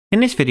In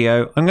this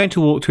video, I'm going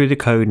to walk through the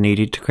code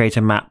needed to create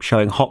a map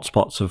showing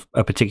hotspots of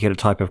a particular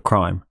type of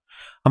crime.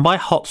 And by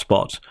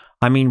hotspot,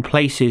 I mean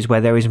places where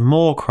there is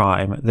more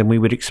crime than we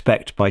would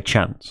expect by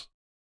chance.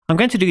 I'm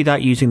going to do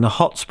that using the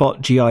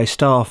hotspot GI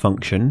star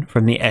function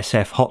from the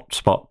SF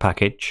hotspot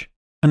package.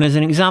 And as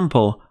an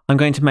example, I'm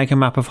going to make a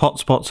map of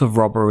hotspots of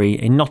robbery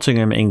in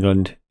Nottingham,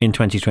 England in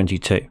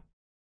 2022.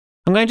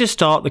 I'm going to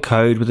start the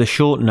code with a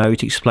short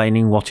note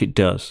explaining what it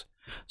does,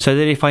 so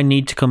that if I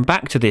need to come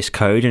back to this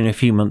code in a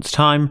few months'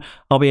 time,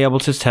 I'll be able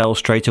to tell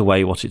straight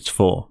away what it's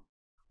for.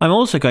 I'm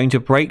also going to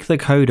break the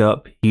code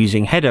up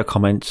using header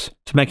comments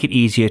to make it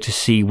easier to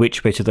see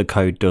which bit of the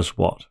code does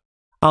what.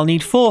 I'll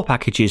need 4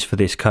 packages for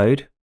this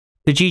code: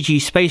 the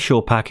GG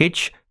spatial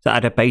package to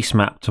add a base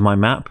map to my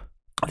map,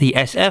 the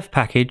SF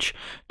package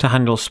to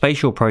handle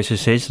spatial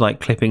processes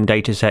like clipping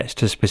datasets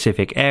to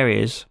specific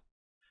areas,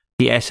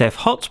 the SF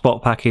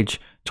hotspot package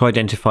to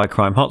identify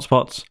crime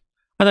hotspots,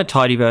 and a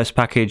tidyverse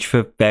package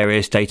for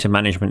various data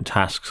management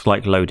tasks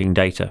like loading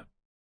data.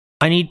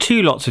 I need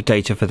 2 lots of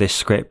data for this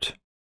script: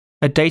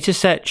 a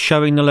dataset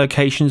showing the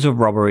locations of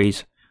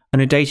robberies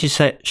and a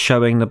dataset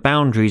showing the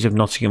boundaries of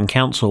Nottingham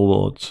Council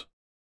wards.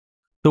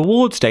 The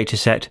wards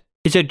dataset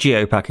is a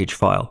geopackage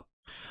file,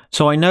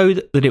 so I know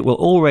that it will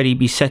already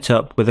be set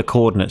up with a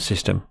coordinate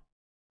system.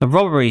 The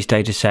robberies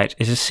dataset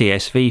is a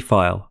CSV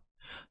file,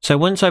 so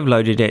once I've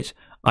loaded it,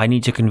 I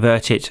need to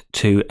convert it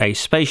to a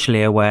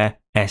spatially aware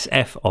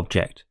SF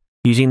object,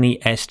 using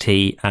the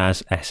st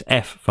as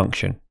SF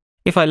function.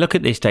 If I look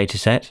at this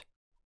dataset,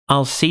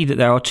 I'll see that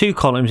there are 2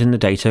 columns in the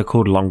data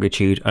called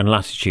longitude and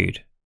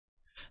latitude.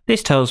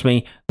 This tells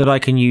me that I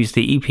can use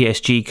the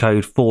EPSG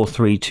code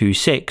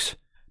 4326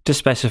 to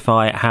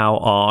specify how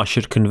R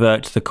should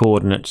convert the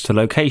coordinates to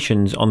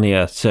locations on the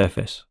Earth's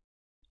surface.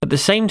 At the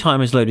same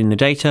time as loading the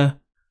data,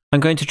 I'm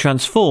going to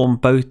transform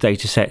both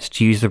datasets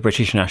to use the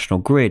British National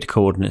Grid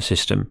coordinate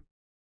system,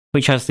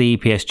 which has the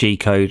EPSG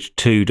code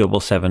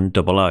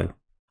 27700.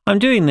 I'm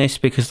doing this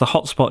because the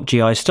hotspot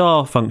GI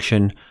star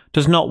function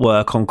does not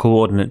work on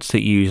coordinates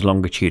that use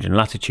longitude and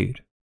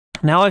latitude.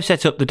 Now I've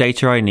set up the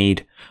data I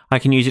need, I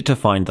can use it to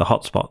find the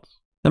hotspots.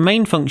 The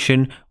main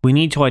function we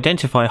need to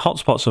identify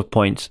hotspots of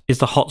points is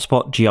the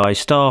hotspot GI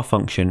star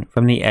function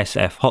from the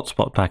SF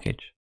hotspot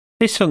package.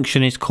 This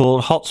function is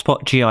called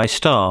hotspot GI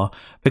star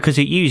because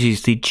it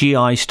uses the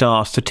GI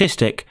star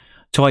statistic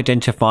to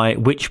identify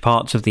which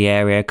parts of the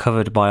area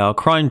covered by our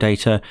crime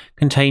data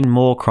contain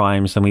more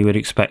crimes than we would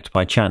expect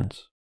by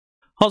chance.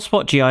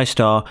 Hotspot GI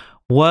star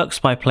works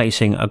by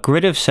placing a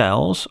grid of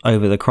cells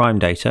over the crime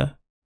data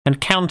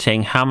and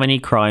counting how many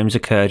crimes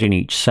occurred in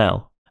each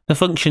cell. The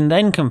function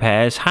then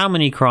compares how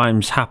many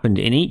crimes happened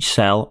in each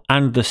cell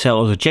and the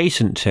cells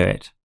adjacent to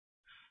it,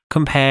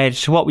 compared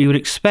to what we would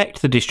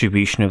expect the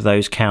distribution of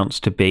those counts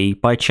to be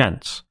by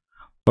chance,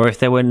 or if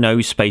there were no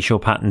spatial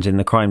patterns in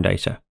the crime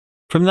data.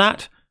 From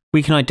that,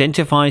 we can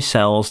identify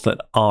cells that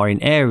are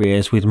in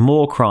areas with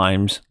more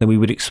crimes than we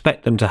would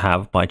expect them to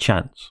have by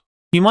chance.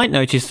 You might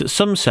notice that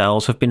some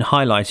cells have been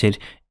highlighted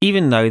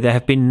even though there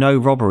have been no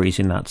robberies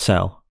in that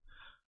cell,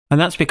 and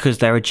that's because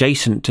they're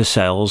adjacent to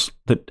cells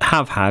that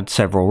have had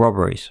several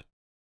robberies.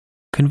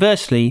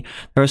 Conversely,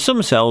 there are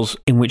some cells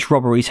in which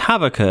robberies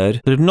have occurred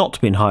that have not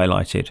been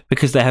highlighted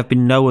because there have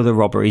been no other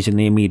robberies in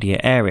the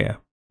immediate area.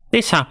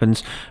 This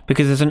happens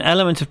because there's an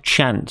element of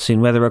chance in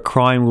whether a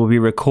crime will be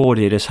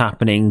recorded as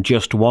happening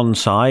just one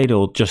side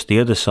or just the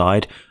other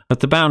side of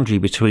the boundary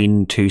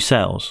between 2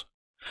 cells.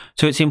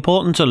 So it's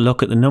important to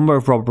look at the number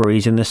of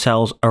robberies in the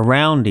cells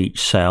around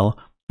each cell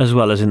as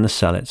well as in the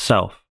cell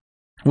itself.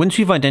 Once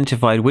we've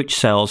identified which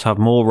cells have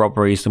more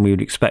robberies than we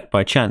would expect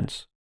by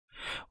chance,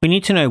 we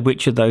need to know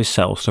which of those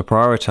cells to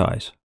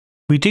prioritise.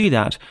 We do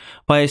that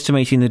by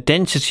estimating the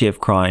density of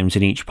crimes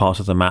in each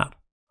part of the map,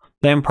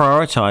 then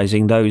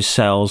prioritising those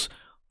cells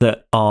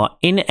that are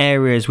in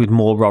areas with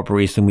more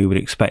robberies than we would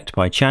expect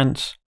by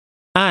chance,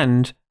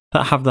 and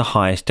that have the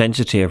highest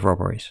density of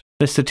robberies.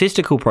 The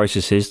statistical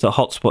processes that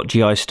hotspot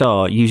GI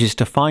star uses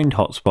to find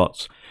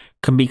hotspots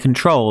can be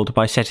controlled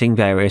by setting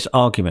various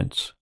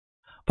arguments,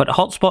 but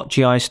hotspot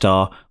GI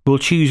star will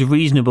choose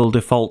reasonable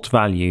default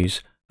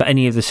values for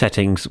any of the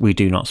settings we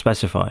do not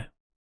specify.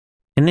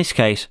 In this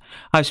case,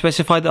 I've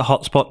specified that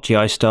hotspot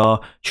GI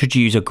star should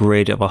use a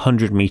grid of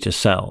 100-metre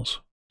cells.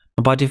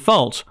 And by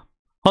default,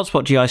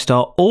 hotspot GI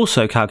star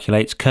also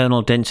calculates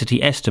kernel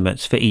density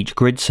estimates for each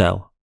grid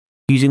cell,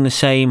 using the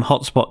same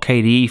hotspot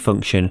KDE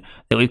function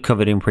that we've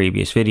covered in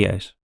previous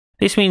videos.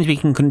 This means we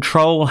can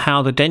control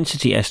how the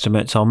density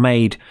estimates are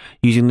made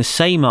using the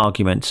same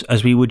arguments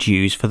as we would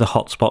use for the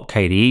hotspot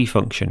KDE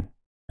function.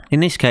 In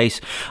this case,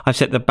 I've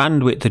set the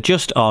bandwidth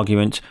adjust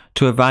argument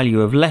to a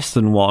value of less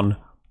than 1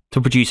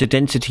 to produce a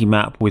density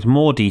map with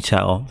more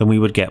detail than we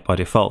would get by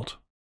default.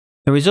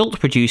 The result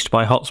produced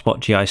by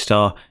hotspot GI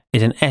star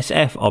is an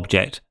SF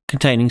object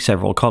containing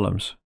several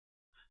columns.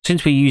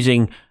 Since we're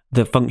using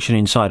the function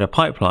inside a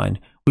pipeline,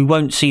 we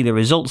won't see the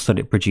results that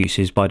it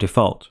produces by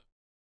default.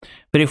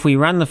 But if we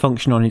ran the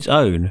function on its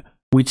own,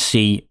 we'd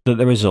see that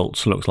the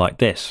results look like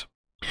this.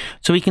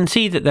 So we can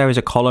see that there is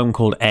a column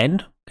called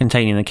n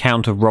containing the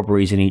count of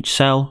robberies in each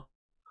cell,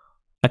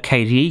 a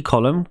KDE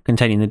column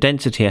containing the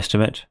density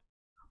estimate,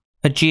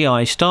 a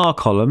GI star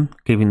column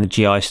giving the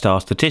GI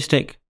star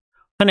statistic,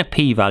 and a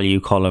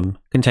p-value column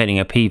containing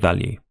a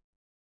p-value.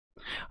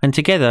 And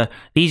together,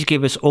 these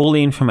give us all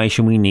the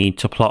information we need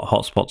to plot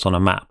hotspots on a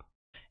map.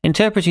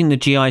 Interpreting the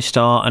GI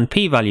star and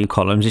p-value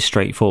columns is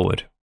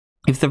straightforward.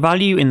 If the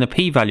value in the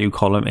p-value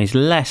column is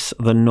less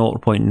than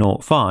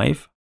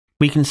 0.05,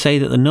 we can say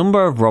that the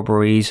number of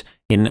robberies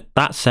in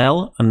that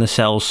cell and the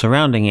cells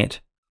surrounding it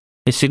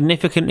is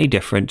significantly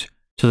different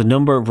to the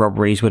number of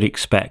robberies we'd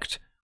expect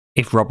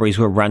if robberies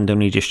were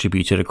randomly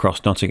distributed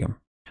across Nottingham.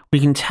 We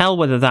can tell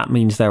whether that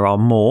means there are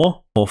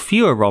more or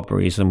fewer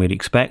robberies than we'd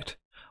expect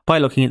by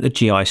looking at the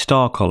GI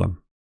star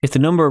column. If the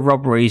number of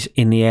robberies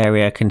in the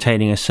area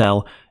containing a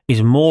cell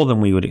is more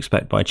than we would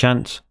expect by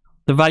chance,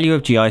 the value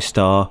of GI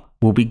star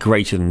will be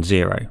greater than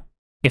 0.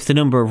 If the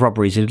number of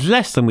robberies is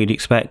less than we'd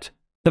expect,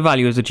 the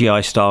value of the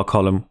GI star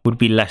column would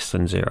be less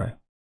than 0.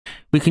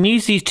 We can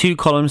use these two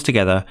columns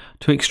together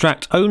to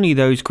extract only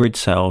those grid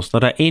cells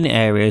that are in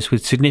areas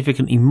with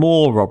significantly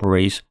more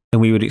robberies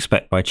than we would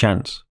expect by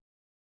chance.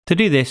 To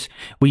do this,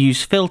 we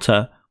use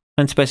filter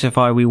and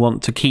specify we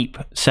want to keep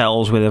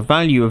cells with a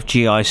value of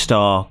GI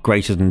star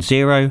greater than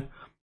 0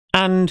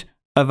 and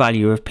a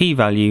value of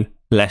p-value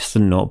less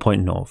than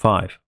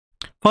 0.05.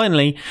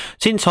 Finally,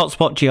 since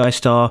hotspot GI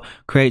star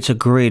creates a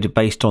grid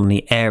based on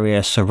the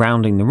area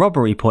surrounding the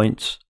robbery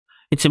points,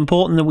 it's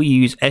important that we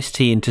use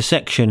ST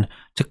intersection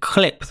to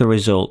clip the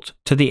result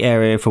to the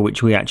area for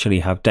which we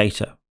actually have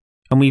data.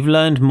 And we've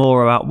learned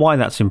more about why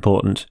that's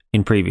important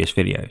in previous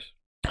videos.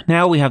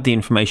 Now we have the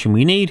information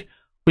we need,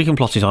 we can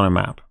plot it on a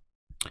map.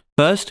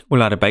 First,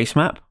 we'll add a base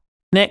map.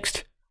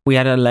 Next, we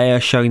add a layer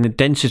showing the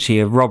density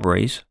of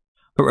robberies,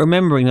 but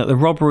remembering that the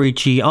robbery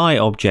GI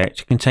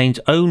object contains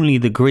only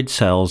the grid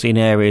cells in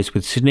areas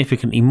with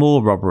significantly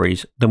more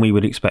robberies than we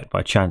would expect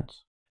by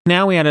chance.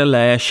 Now we add a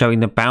layer showing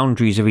the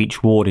boundaries of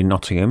each ward in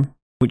Nottingham,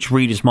 which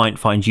readers might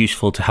find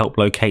useful to help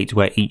locate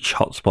where each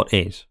hotspot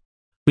is.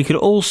 We could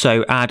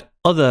also add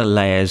other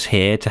layers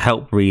here to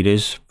help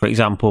readers, for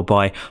example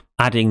by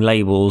adding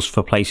labels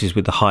for places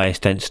with the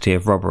highest density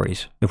of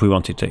robberies, if we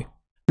wanted to.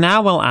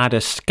 Now we'll add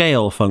a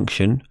scale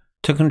function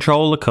to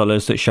control the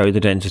colours that show the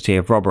density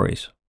of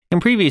robberies. In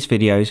previous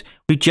videos,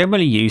 we've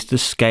generally used the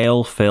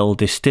scale fill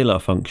distiller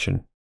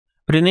function,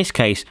 but in this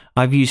case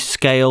I've used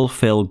scale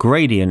fill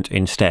gradient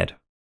instead.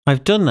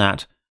 I've done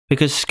that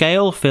because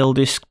scale fill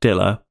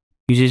distiller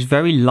uses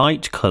very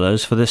light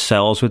colours for the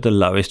cells with the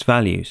lowest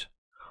values,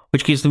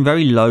 which gives them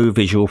very low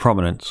visual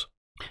prominence.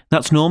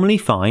 That's normally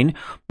fine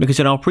because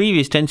in our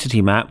previous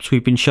density maps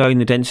we've been showing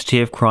the density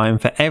of crime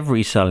for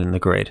every cell in the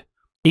grid,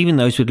 even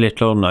those with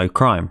little or no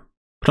crime.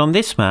 But on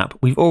this map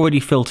we've already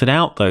filtered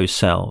out those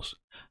cells,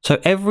 so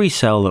every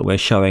cell that we're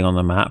showing on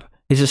the map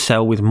is a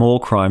cell with more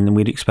crime than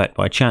we'd expect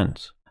by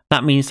chance.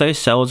 That means those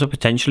cells are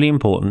potentially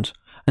important,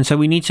 and so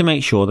we need to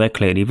make sure they're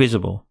clearly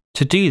visible.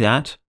 To do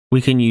that,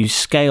 we can use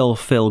scale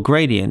fill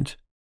gradient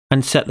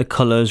and set the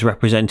colours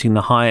representing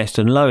the highest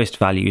and lowest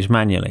values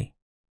manually.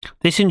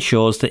 This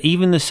ensures that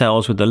even the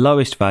cells with the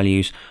lowest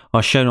values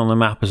are shown on the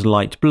map as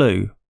light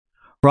blue,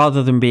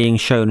 rather than being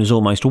shown as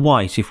almost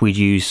white if we'd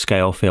use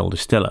scale fill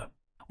distiller.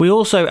 We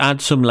also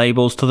add some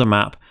labels to the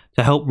map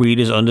to help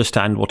readers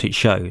understand what it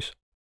shows,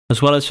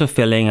 as well as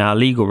fulfilling our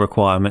legal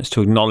requirements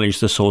to acknowledge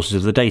the sources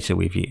of the data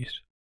we've used.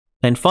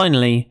 Then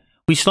finally,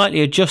 we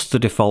slightly adjust the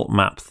default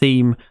map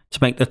theme to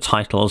make the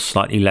titles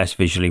slightly less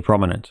visually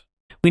prominent.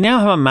 We now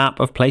have a map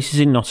of places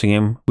in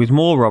Nottingham with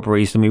more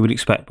robberies than we would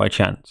expect by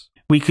chance.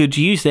 We could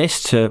use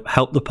this to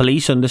help the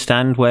police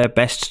understand where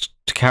best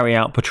to carry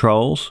out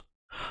patrols,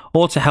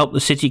 or to help the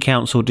City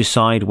Council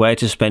decide where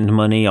to spend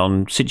money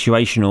on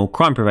situational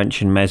crime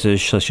prevention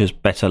measures such as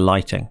better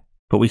lighting.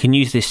 But we can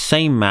use this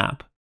same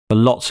map for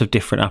lots of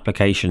different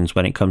applications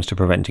when it comes to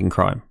preventing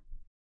crime.